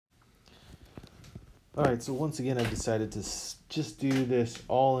All right, so once again, I've decided to just do this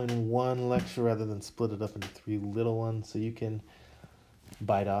all in one lecture rather than split it up into 3 little ones, so you can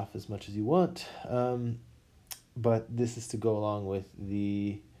bite off as much as you want. But this is to go along with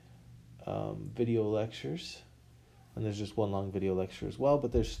the video lectures, and there's just one long video lecture as well,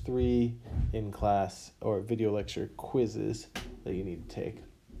 but there's 3 in-class or video lecture quizzes that you need to take.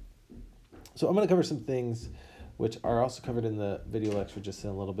 So I'm going to cover some things which are also covered in the video lecture, just in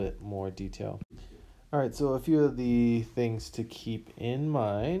a little bit more detail. All right, so a few of the things to keep in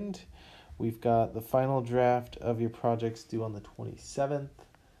mind. We've got the final draft of your projects due on the 27th.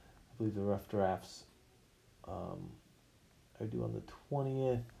 I believe the rough drafts are due on the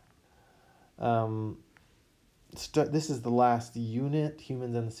 20th. This is the last unit,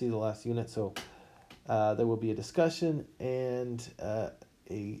 Humans and the Sea, the last unit. So there will be a discussion and a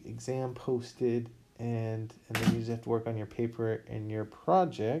exam posted, and then you just have to work on your paper and your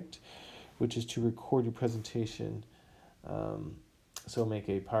project, which is to record your presentation. So make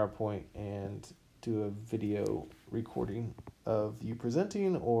a PowerPoint and do a video recording of you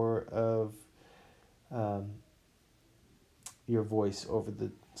presenting or of your voice over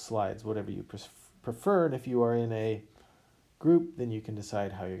the slides, whatever you prefer. And if you are in a group, then you can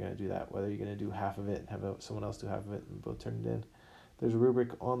decide how you're going to do that, whether you're going to do half of it and have someone else do half of it and both turn it in. There's a rubric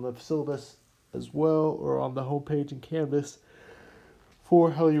on the syllabus as well, or on the homepage in Canvas,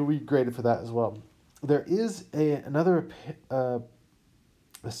 for how you'll be graded for that as well. There is another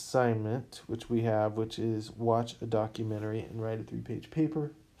assignment which we have, which is watch a documentary and write a 3-page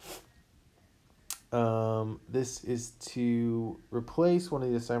paper. This is to replace one of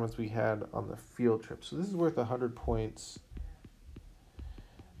the assignments we had on the field trip. So this is worth 100 points.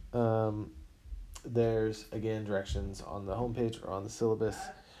 There's, again, directions on the homepage or on the syllabus.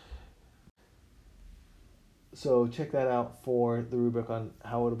 So check that out for the rubric on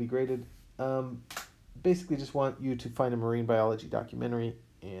how it'll be graded. Basically just want you to find a marine biology documentary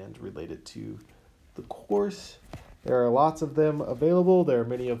and relate it to the course. There are lots of them available. There are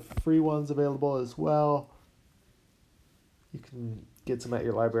many of free ones available as well. You can get some at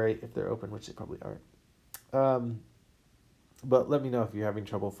your library if they're open, which they probably aren't. But let me know if you're having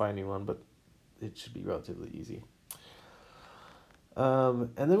trouble finding one, but it should be relatively easy.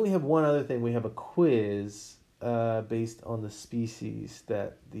 And then we have one other thing. We have a quiz based on the species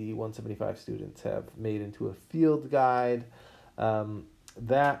that the 175 students have made into a field guide.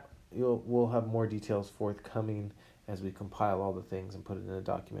 That we'll have more details forthcoming as we compile all the things and put it in a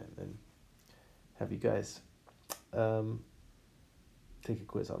document and have you guys take a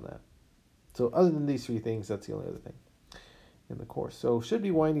quiz on that. So other than these 3 things, that's the only other thing in the course. So should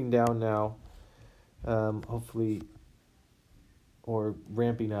be winding down now, hopefully, or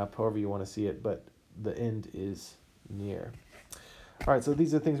ramping up, however you want to see it, but the end is near. All right, so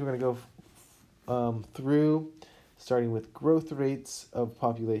these are things we're going to go through, starting with growth rates of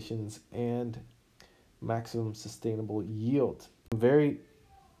populations and maximum sustainable yield. There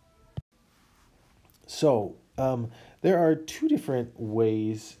are 2 different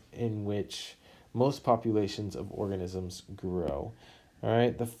ways in which most populations of organisms grow. All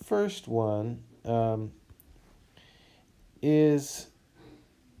right, the first one is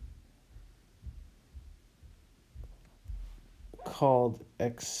called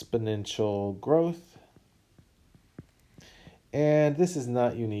exponential growth. And this is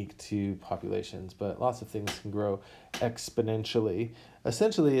not unique to populations, but lots of things can grow exponentially.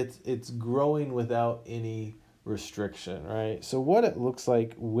 Essentially, it's growing without any restriction, right? So what it looks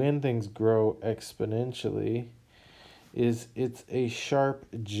like when things grow exponentially is it's a sharp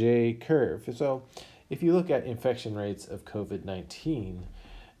J curve. So if you look at infection rates of COVID-19,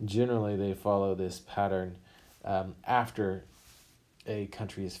 generally they follow this pattern after a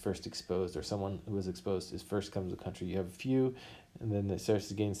country is first exposed, or someone who was exposed is first comes to the country. You have a few, and then it starts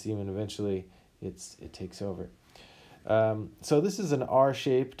to gain steam, and eventually it takes over. So this is an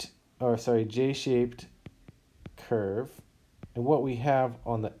J-shaped curve, and what we have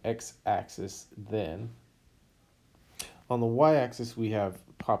on the x-axis then, on the y-axis we have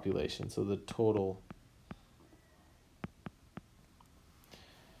population, so the total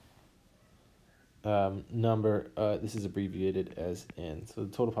number, this is abbreviated as N, so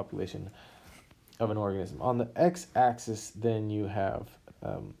the total population of an organism. On the x-axis, then you have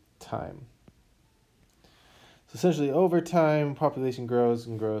time. So essentially, over time, population grows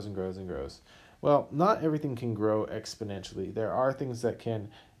and grows and grows and grows. Well, not everything can grow exponentially. There are things that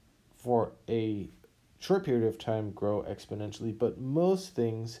can, for a short period of time, grow exponentially, but most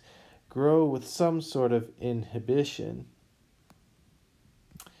things grow with some sort of inhibition.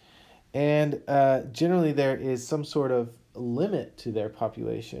 And generally there is some sort of limit to their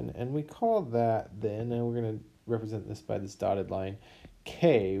population, and we call that then, and we're going to represent this by this dotted line,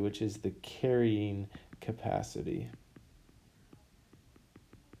 K, which is the carrying capacity.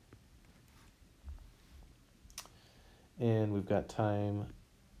 And we've got time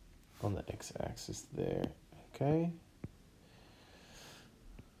on the x-axis there, okay?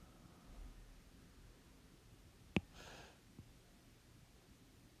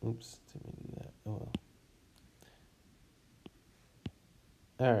 Oops, didn't mean to do that. Oh well.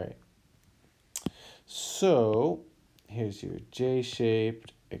 All right. So here's your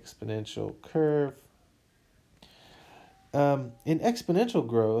J-shaped exponential curve. In exponential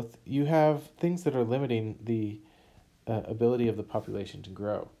growth, you have things that are limiting the ability of the population to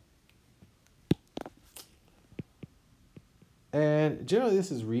grow. And generally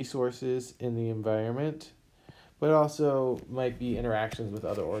this is resources in the environment, but it also might be interactions with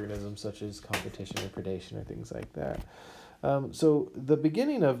other organisms such as competition or predation or things like that. So the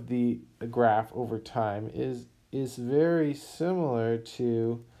beginning of the graph over time is very similar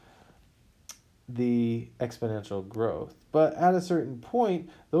to the exponential growth. But at a certain point,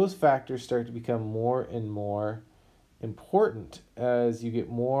 those factors start to become more and more important as you get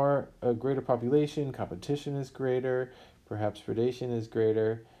a greater population, competition is greater, perhaps predation is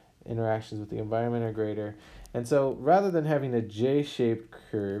greater, interactions with the environment are greater. And so rather than having a J-shaped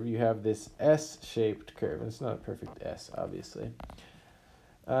curve, you have this S-shaped curve. And it's not a perfect S, obviously.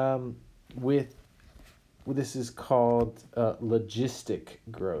 This is called logistic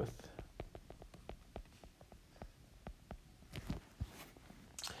growth.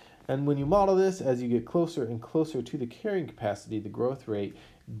 And when you model this, as you get closer and closer to the carrying capacity, the growth rate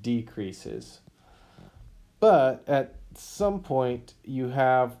decreases. But at some point, you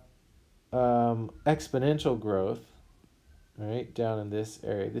have exponential growth, right, down in this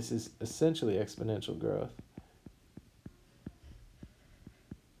area. This is essentially exponential growth.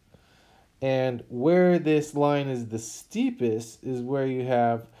 And where this line is the steepest is where you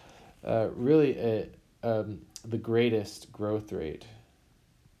have really the greatest growth rate.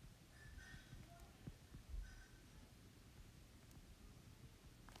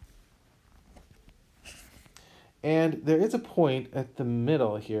 And there is a point at the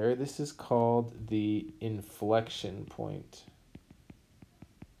middle here. This is called the inflection point.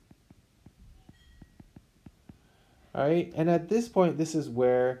 All right, and at this point, this is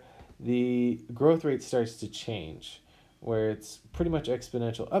where the growth rate starts to change, where it's pretty much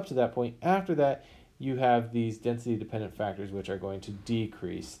exponential up to that point. After that, you have these density-dependent factors which are going to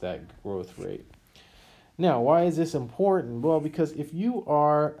decrease that growth rate. Now, why is this important? Well, because if you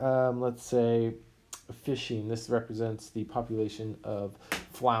are, let's say, fishing, this represents the population of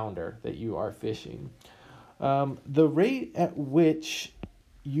flounder that you are fishing. The rate at which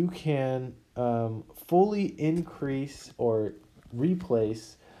you can fully increase or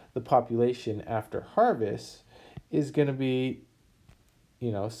replace the population after harvest is going to be,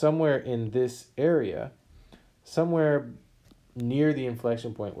 somewhere in this area, somewhere near the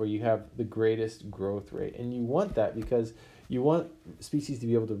inflection point where you have the greatest growth rate. And you want that because you want species to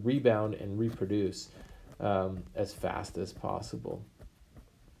be able to rebound and reproduce as fast as possible.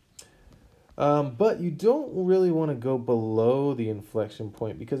 But you don't really want to go below the inflection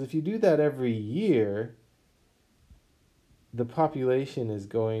point, because if you do that every year, the population is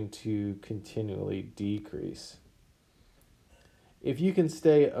going to continually decrease. If you can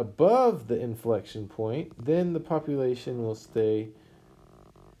stay above the inflection point, then the population will stay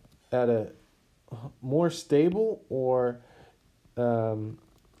at a more stable, or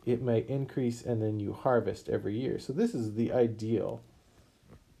it may increase and then you harvest every year. So this is the ideal,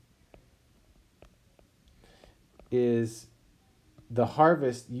 is the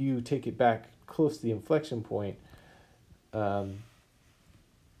harvest, you take it back close to the inflection point, and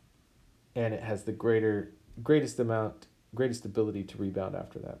it has the greatest ability to rebound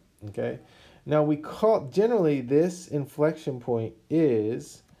after that. Okay, now we call generally this inflection point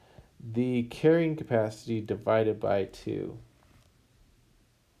is the carrying capacity divided by 2.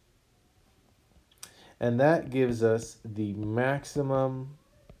 And that gives us the maximum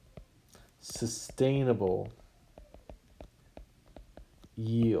sustainable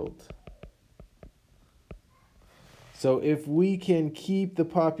yield. So if we can keep the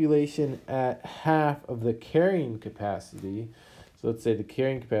population at half of the carrying capacity, so let's say the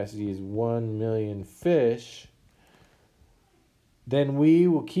carrying capacity is 1 million fish, then we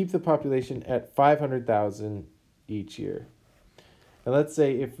will keep the population at 500,000 each year. And let's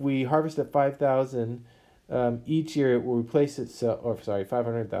say if we harvest at 5,000 each year, it will replace itself,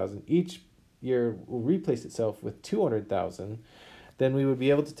 500,000 each year will replace itself with 200,000. Then we would be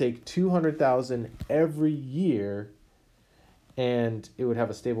able to take 200,000 every year and it would have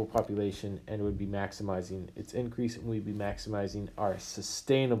a stable population, and it would be maximizing its increase, and we'd be maximizing our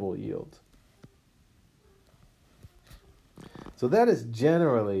sustainable yield. So that is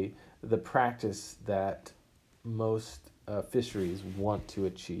generally the practice that most fisheries want to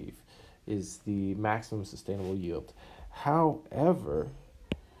achieve, is the maximum sustainable yield. However,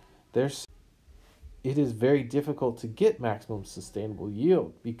 it is very difficult to get maximum sustainable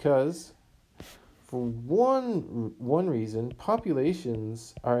yield because, for one reason,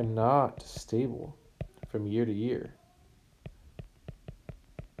 populations are not stable from year to year.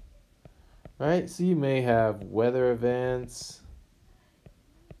 Right? So you may have weather events.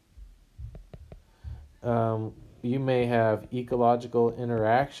 You may have ecological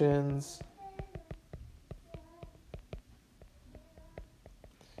interactions.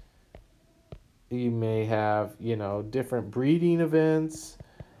 You may have, different breeding events,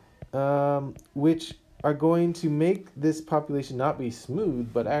 which are going to make this population not be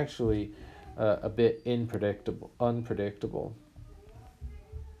smooth, but actually a bit unpredictable.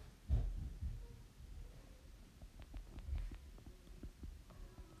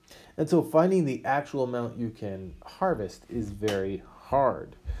 And so finding the actual amount you can harvest is very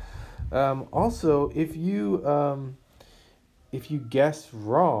hard. Also, if you guess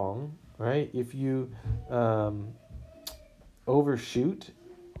wrong, right? If you overshoot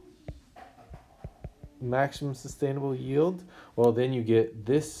maximum sustainable yield, well, then you get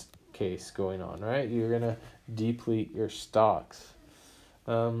this case going on, right? You're going to deplete your stocks.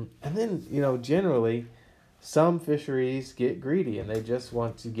 And then, generally, some fisheries get greedy and they just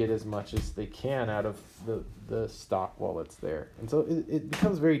want to get as much as they can out of the stock while it's there. And so it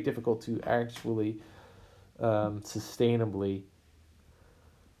becomes very difficult to actually sustainably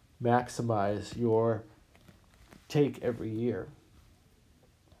maximize your take every year.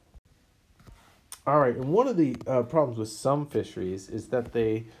 All right, and one of the problems with some fisheries is that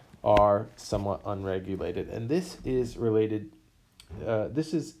they are somewhat unregulated, and this is related.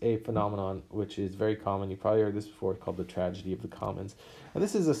 This is a phenomenon which is very common. You probably heard this before, called the tragedy of the commons, and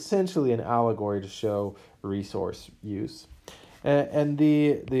this is essentially an allegory to show resource use. And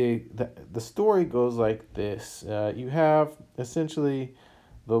the story goes like this: you have essentially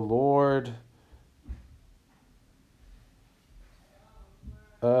the lord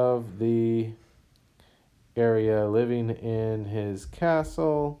of the area living in his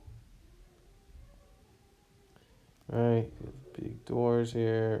castle, right? Big doors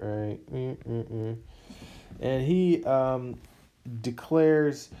here, right? And he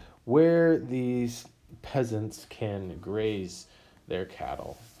declares where these peasants can graze their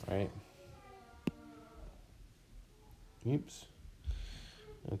cattle, right? Oops.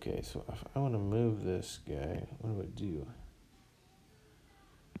 Okay, so if I want to move this guy, what do I do?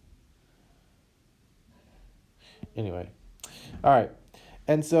 Anyway, all right.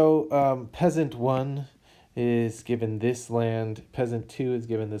 And so peasant 1 is given this land, peasant 2 is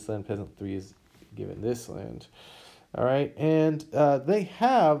given this land, peasant 3 is given this land. All right, and they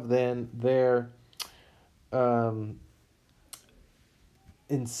have then their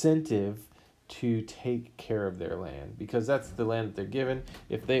incentive to take care of their land, because that's the land that they're given.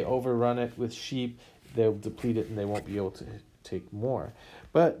 If they overrun it with sheep, they'll deplete it and they won't be able to take more.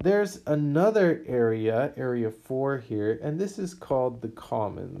 But there's another area 4 here, and this is called the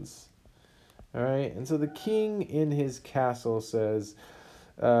commons. All right, and so the king in his castle says,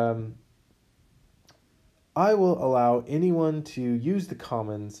 I will allow anyone to use the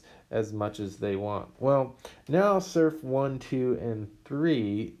commons as much as they want. Well, now serf 1, 2, and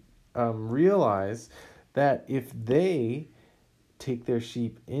 3 realize that if they take their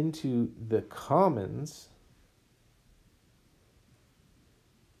sheep into the commons,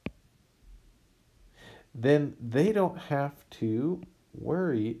 then they don't have to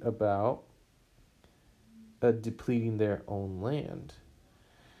worry about depleting their own land.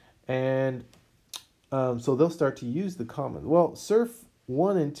 And so they'll start to use the commons. Well, serf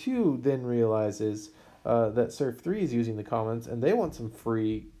 1 and 2 then realizes that serf 3 is using the commons, and they want some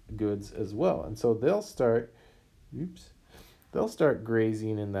free goods as well. And so they'll start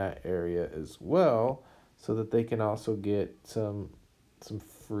grazing in that area as well, so that they can also get some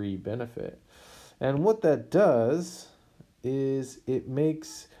free benefit. And what that does is it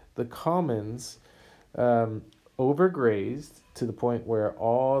makes the commons overgrazed to the point where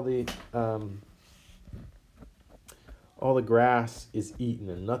all the grass is eaten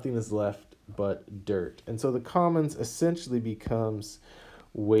and nothing is left but dirt. And so the commons essentially becomes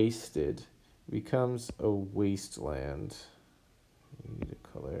wasted, becomes a wasteland. We need a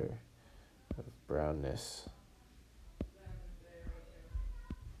color of brownness.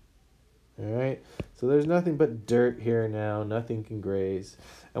 All right, so there's nothing but dirt here now, nothing can graze.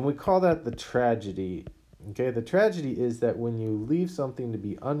 And we call that the tragedy. Okay, the tragedy is that when you leave something to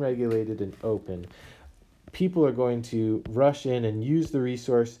be unregulated and open, people are going to rush in and use the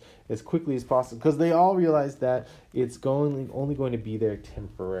resource as quickly as possible because they all realize that it's only going to be there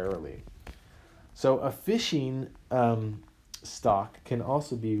temporarily. So a fishing stock can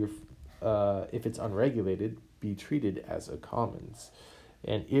also be, if it's unregulated, be treated as a commons.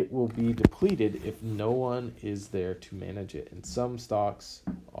 And it will be depleted if no one is there to manage it. And some stocks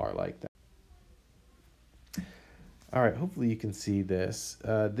are like that. All right, hopefully you can see this.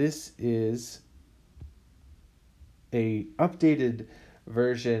 This is a updated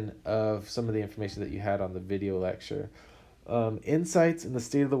version of some of the information that you had on the video lecture. Insights in the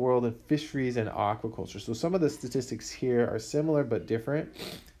state of the world in fisheries and aquaculture. So some of the statistics here are similar but different.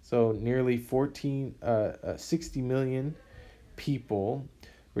 So nearly 60 million people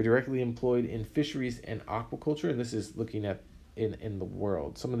were directly employed in fisheries and aquaculture, and this is looking at in the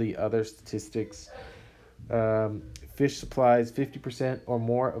world. Some of the other statistics, fish supplies 50% or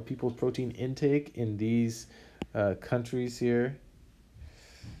more of people's protein intake in these countries here.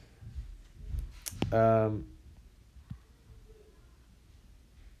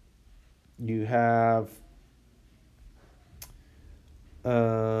 You have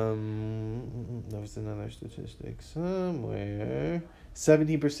there was another statistic somewhere.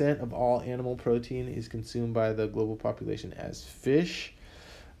 17% of all animal protein is consumed by the global population as fish.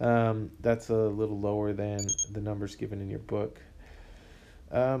 That's a little lower than the numbers given in your book.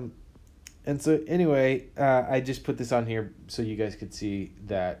 And so anyway, I just put this on here so you guys could see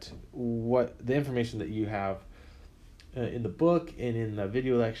that what the information that you have in the book and in the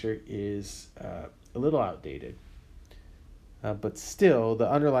video lecture is a little outdated. But still, the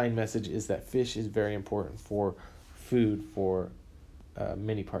underlying message is that fish is very important for food for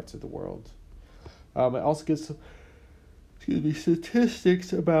many parts of the world. It also gives some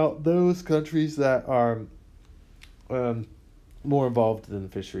statistics about those countries that are more involved in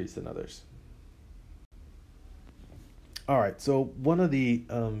fisheries than others. All right, so one of the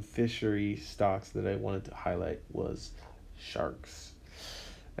fishery stocks that I wanted to highlight was sharks.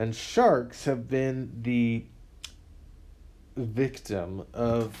 And sharks have been the victim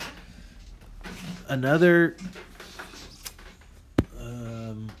of another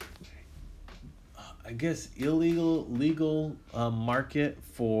I guess legal market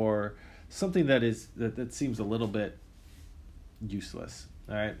for something that seems a little bit useless.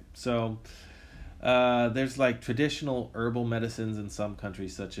 All right, so there's like traditional herbal medicines in some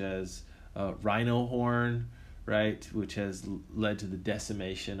countries, such as rhino horn, right, which has led to the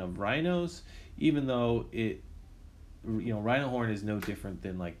decimation of rhinos, even though rhino horn is no different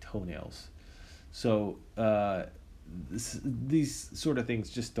than like toenails. So these sort of things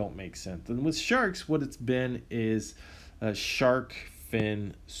just don't make sense. And with sharks, what it's been is shark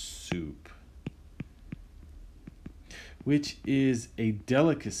fin soup, which is a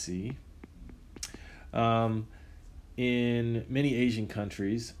delicacy in many Asian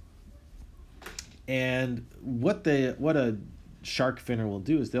countries. And what a shark finner will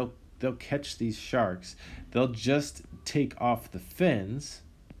do is they'll catch these sharks. They'll just take off the fins,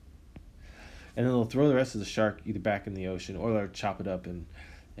 and then they'll throw the rest of the shark either back in the ocean or they'll chop it up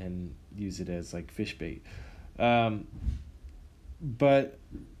and use it as like fish bait. But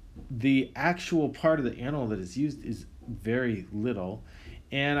the actual part of the animal that is used is very little.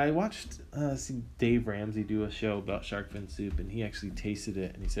 And I watched Dave Ramsey do a show about shark fin soup, and he actually tasted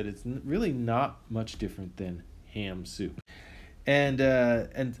it, and he said it's really not much different than ham soup. And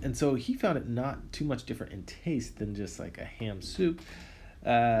so he found it not too much different in taste than just like a ham soup.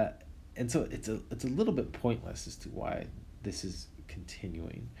 And so it's a little bit pointless as to why this is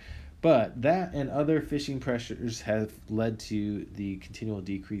continuing. But that and other fishing pressures have led to the continual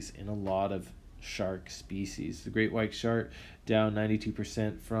decrease in a lot of shark species. The great white shark down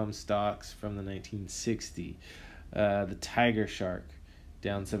 92% from stocks from the 1960s. The tiger shark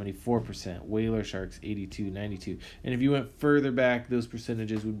down 74%. Whaler sharks 82, 92. And if you went further back, those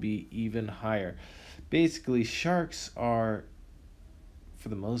percentages would be even higher. Basically, sharks are, for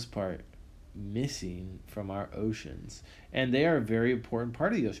the most part, missing from our oceans, and they are a very important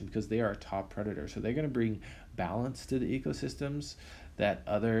part of the ocean because they are a top predator. So they're going to bring balance to the ecosystems that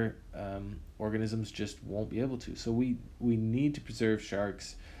other organisms just won't be able to. So we need to preserve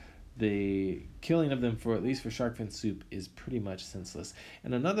sharks. The killing of them, for at least for shark fin soup, is pretty much senseless.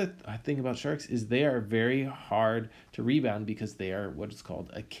 And another thing about sharks is they are very hard to rebound because they are what is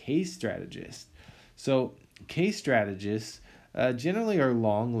called a case strategist. So case strategists generally are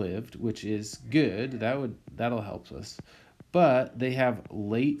long-lived, which is good. That'll help us. but they have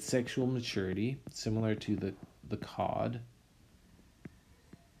late sexual maturity, similar to the cod.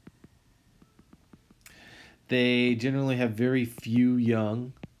 They generally have very few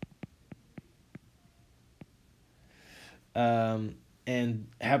young, and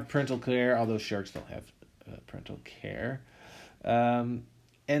have parental care, although sharks don't have parental care.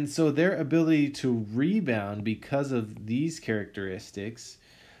 And so their ability to rebound because of these characteristics,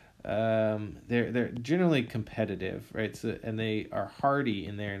 they're generally competitive, right? So, and they are hardy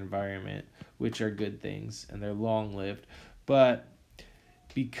in their environment, which are good things, and they're long-lived. But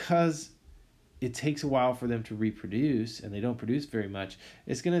because it takes a while for them to reproduce, and they don't produce very much,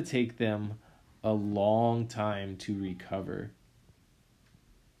 it's going to take them a long time to recover.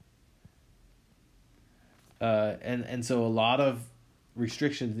 And so a lot of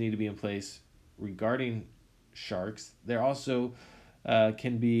restrictions need to be in place regarding sharks. There also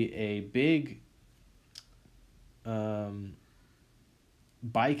can be a big bycatch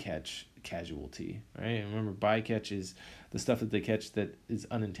casualty, right? And remember, bycatch is the stuff that they catch that is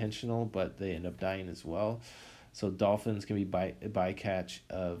unintentional, but they end up dying as well. So dolphins can be bycatch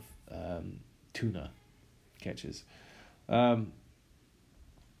of tuna catches.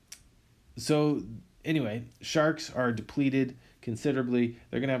 So anyway, sharks are depleted considerably.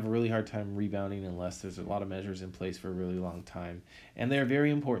 They're going to have a really hard time rebounding unless there's a lot of measures in place for a really long time. And they're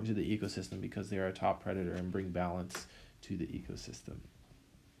very important to the ecosystem because they are a top predator and bring balance to the ecosystem.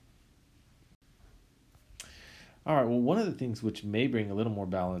 All right, well, one of the things which may bring a little more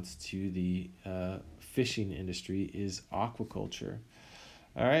balance to the fishing industry is aquaculture.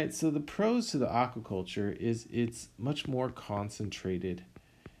 All right, so the pros to the aquaculture is it's much more concentrated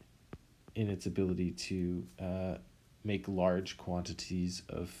in its ability to make large quantities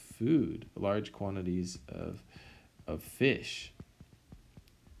of food, large quantities of fish.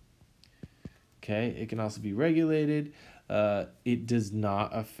 Okay, it can also be regulated. It does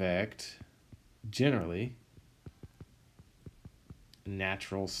not affect, generally,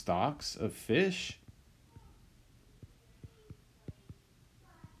 natural stocks of fish.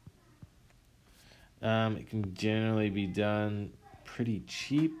 It can generally be done pretty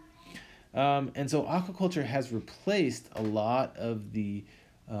cheap. And so aquaculture has replaced a lot of the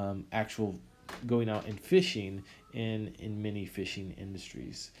actual going out and fishing in many fishing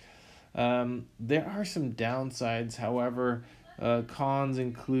industries. There are some downsides, however. Cons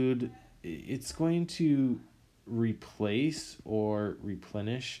include it's going to replace or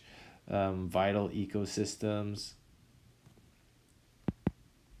replenish vital ecosystems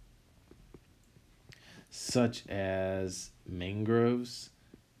such as mangroves,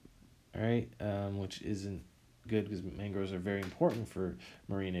 right? Which isn't good because mangroves are very important for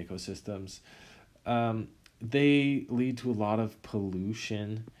marine ecosystems. They lead to a lot of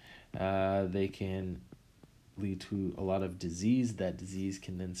pollution. They can lead to a lot of disease. That disease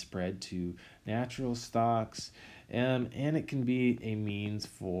can then spread to natural stocks, and it can be a means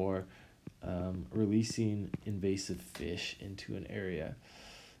for releasing invasive fish into an area.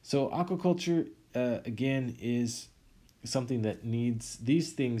 So aquaculture, again, is something that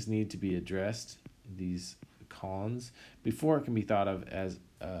these things need to be addressed, these cons, before it can be thought of as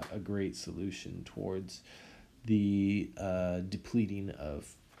a great solution towards the depleting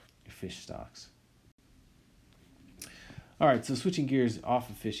of fish stocks. All right, so switching gears off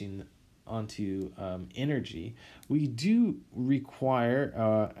of fishing onto energy, we do require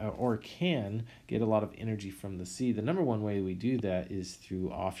or can get a lot of energy from the sea. The number one way we do that is through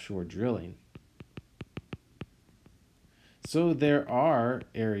offshore drilling. So there are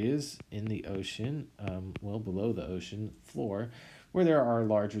areas in the ocean, well below the ocean floor, where there are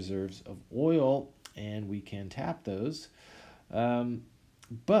large reserves of oil, and we can tap those.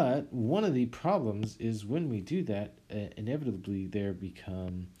 But one of the problems is when we do that, inevitably there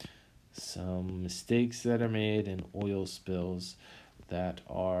become some mistakes that are made and oil spills that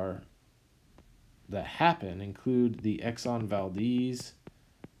happen, include the Exxon Valdez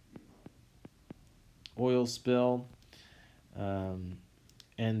oil spill, and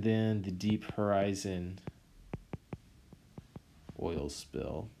then the Deep Horizon oil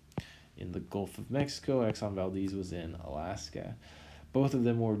spill in the Gulf of Mexico. Exxon Valdez was in Alaska. Both of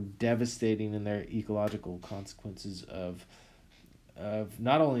them were devastating in their ecological consequences of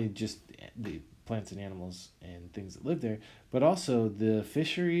not only just the plants and animals and things that live there, but also the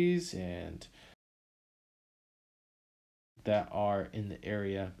fisheries and that are in the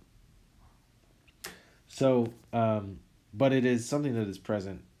area. So, but it is something that is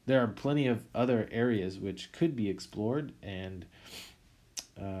present. There are plenty of other areas which could be explored, and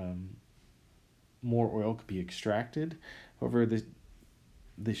more oil could be extracted. However,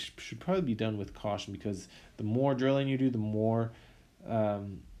 they should probably be done with caution, because the more drilling you do, the more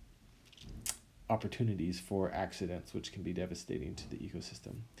opportunities for accidents, which can be devastating to the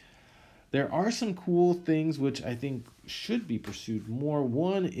ecosystem. There are some cool things which I think should be pursued more.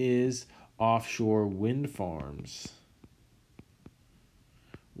 One is offshore wind farms.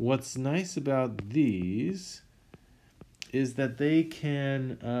 What's nice about these is that they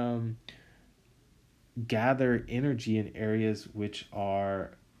can gather energy in areas which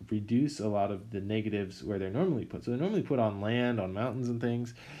are reduce a lot of the negatives where they're normally put. So they're normally put on land, on mountains and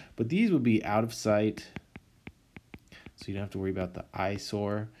things, but these would be out of sight, so you don't have to worry about the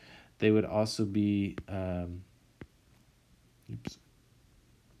eyesore. They would also be they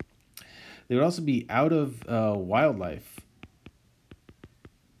would also be out of wildlife,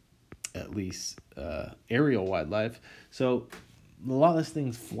 at least aerial wildlife. So a lot less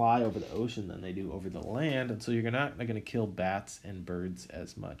things fly over the ocean than they do over the land, and so you're not going to kill bats and birds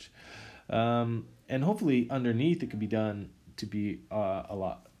as much. And hopefully underneath it could be done to be a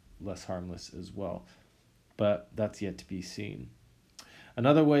lot less harmless as well, but that's yet to be seen.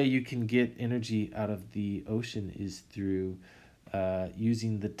 Another way you can get energy out of the ocean is through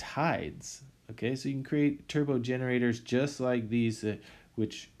using the tides. Okay, so you can create turbo generators just like these,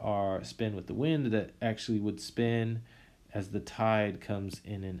 which are spin with the wind, that actually would spin as the tide comes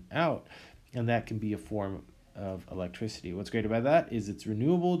in and out, and that can be a form of electricity. What's great about that is it's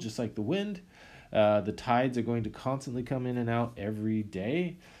renewable, just like the wind. The tides are going to constantly come in and out every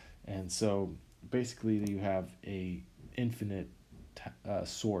day, and so basically you have a infinite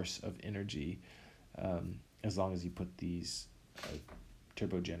source of energy, as long as you put these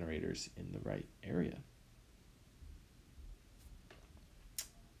turbo generators in the right area.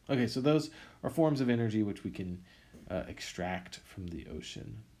 Okay, so those are forms of energy which we can extract from the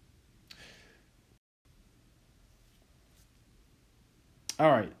ocean.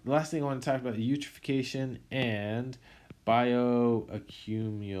 All right, the last thing I want to talk about is eutrophication and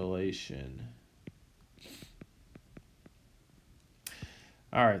bioaccumulation.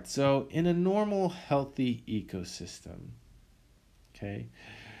 All right, so in a normal, healthy ecosystem, okay,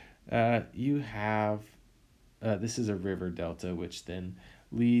 you have, this is a river delta, which then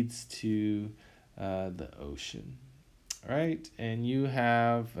leads to the ocean, right? And you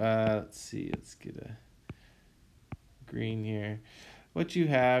have, let's see, let's get a green here. What you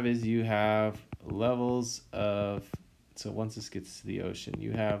have is you have levels of, so once this gets to the ocean,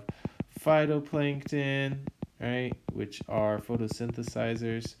 you have phytoplankton, right, which are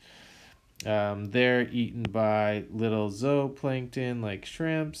photosynthesizers. They're eaten by little zooplankton like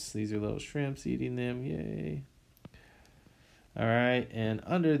shrimps. These are little shrimps eating them, yay. All right, and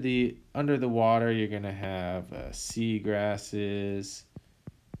under the water, you're gonna have sea grasses,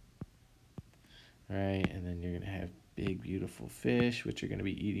 right, and then you're gonna have big beautiful fish, which are gonna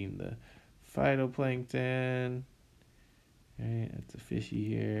be eating the phytoplankton. Right, that's a fishy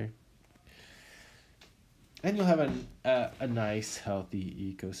here. And you'll have a nice,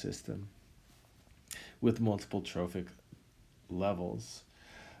 healthy ecosystem with multiple trophic levels.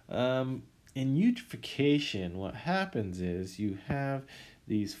 In eutrophication, what happens is you have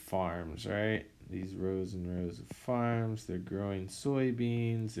these farms, right? These rows and rows of farms. They're growing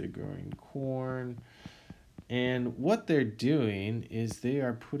soybeans, they're growing corn. And what they're doing is they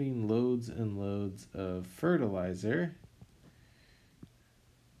are putting loads and loads of fertilizer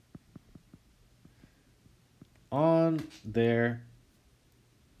on their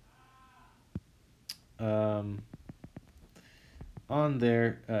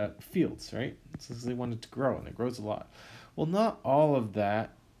fields, right? So they want it to grow, and it grows a lot. Well, not all of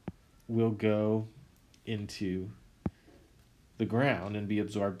that will go into the ground and be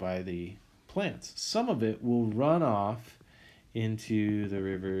absorbed by the plants. Some of it will run off into the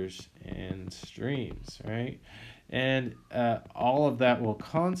rivers and streams, right? And all of that will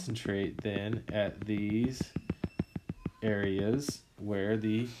concentrate then at these areas where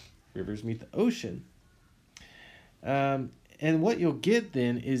the rivers meet the ocean. And what you'll get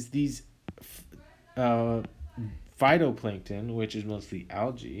then is these phytoplankton, which is mostly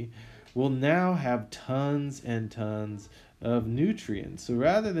algae, will now have tons and tons of nutrients. So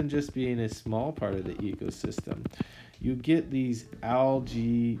rather than just being a small part of the ecosystem, you get these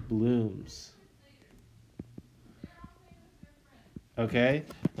algae blooms. Okay?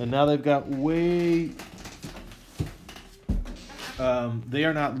 And now they've got they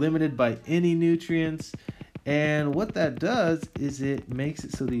are not limited by any nutrients. And what that does is it makes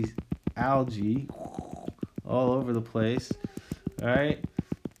it so these algae all over the place, all right,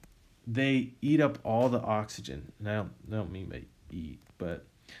 they eat up all the oxygen. And I don't mean by eat, but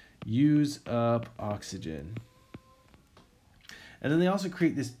use up oxygen. And then they also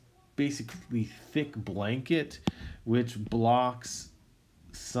create this basically thick blanket which blocks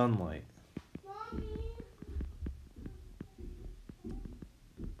sunlight.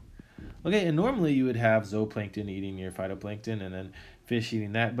 Okay, and normally you would have zooplankton eating your phytoplankton and then fish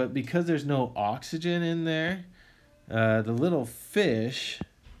eating that, but because there's no oxygen in there, the little fish,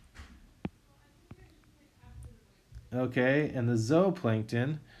 okay, and the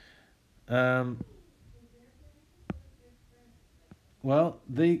zooplankton, well,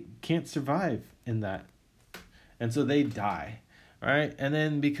 they can't survive in that, and so they die, right? And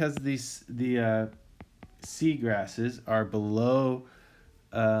then because the seagrasses are below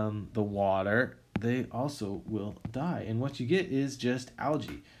the water, they also will die. And what you get is just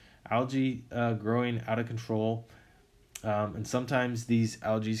algae growing out of control. And sometimes these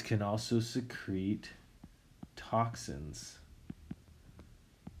algae can also secrete toxins,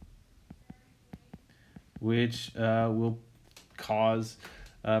 which will cause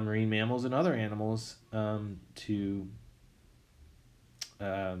marine mammals and other animals to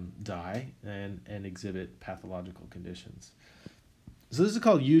die and exhibit pathological conditions. So this is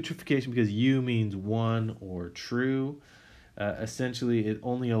called eutrophication because eu means one or true. Essentially, it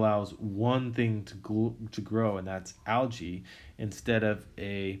only allows one thing to grow, and that's algae, instead of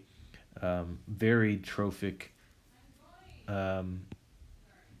a very trophic level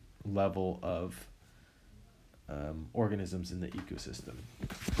of organisms in the ecosystem.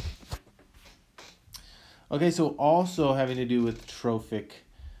 Okay, so also having to do with trophic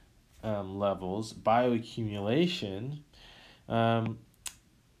levels, bioaccumulation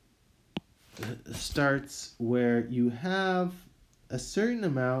starts where you have a certain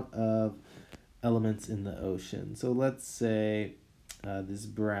amount of elements in the ocean. So let's say this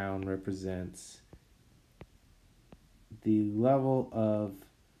brown represents the level of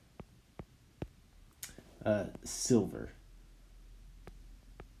silver.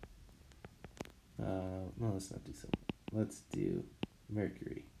 No, let's not do silver. Let's do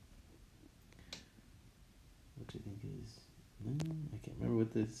mercury, which I think is, I can't remember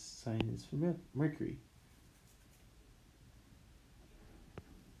what this sign is for mercury.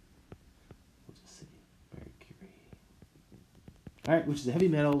 We'll just say mercury. All right, which is a heavy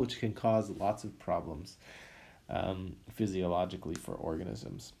metal, which can cause lots of problems physiologically for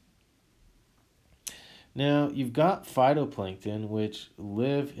organisms. Now, you've got phytoplankton, which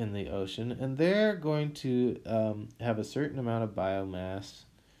live in the ocean, and they're going to have a certain amount of biomass.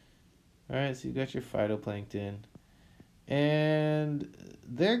 All right, so you've got your phytoplankton, and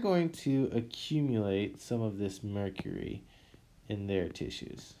they're going to accumulate some of this mercury in their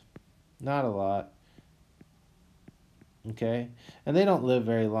tissues. Not a lot, okay? And they don't live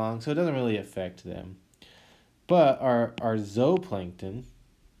very long, so it doesn't really affect them. But our zooplankton,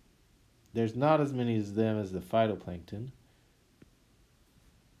 there's not as many as them as the phytoplankton.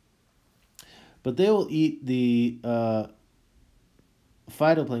 But they will eat the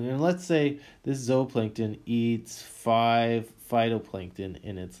phytoplankton. And let's say this zooplankton eats 5 phytoplankton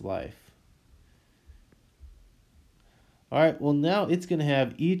in its life. All right, well now it's going to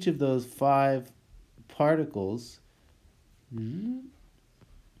have each of those 5 particles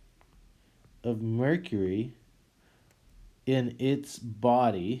of mercury in its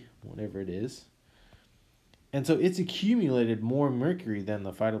body, whatever it is. And so it's accumulated more mercury than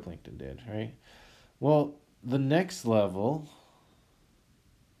the phytoplankton did, right? Well, the next level,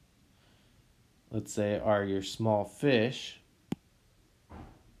 let's say, are your small fish.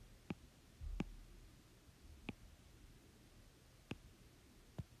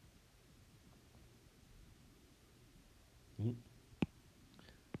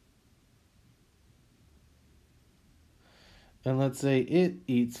 And let's say it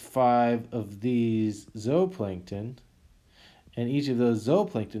eats 5 of these zooplankton, and each of those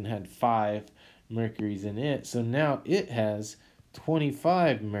zooplankton had 5 mercuries in it. So now it has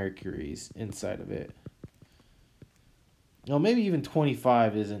 25 mercuries inside of it. Now, maybe even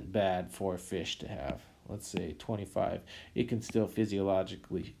 25 isn't bad for a fish to have. Let's say 25. It can still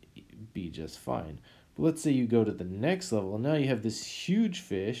physiologically be just fine. But let's say you go to the next level, and now you have this huge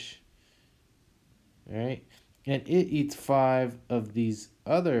fish, right? And it eats 5 of these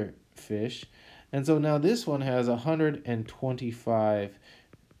other fish. And so now this one has 125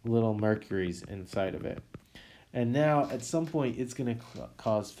 little mercuries inside of it. And now at some point it's going to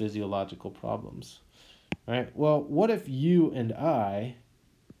cause physiological problems. Right? Well, what if you and I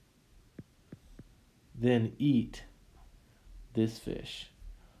then eat this fish?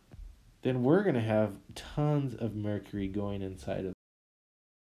 Then we're going to have tons of mercury going inside of.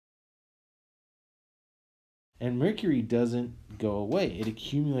 And mercury doesn't go away. It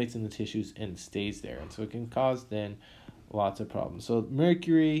accumulates in the tissues and stays there. And so it can cause then lots of problems. So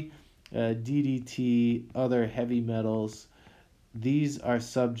mercury, DDT, other heavy metals, these are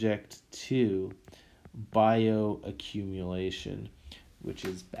subject to bioaccumulation, which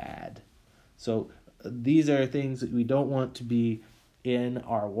is bad. So these are things that we don't want to be in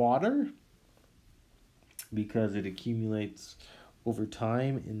our water because it accumulates over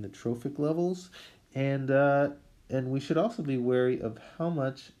time in the trophic levels, and we should also be wary of how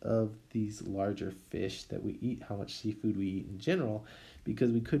much of these larger fish that we eat, how much seafood we eat in general,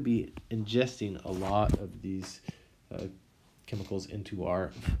 because we could be ingesting a lot of these chemicals into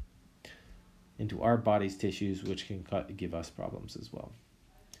our body's tissues, which can give us problems as well.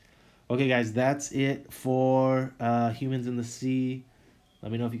 Okay, guys, that's it for humans in the sea.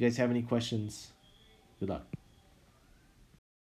 Let me know if you guys have any questions. Good luck.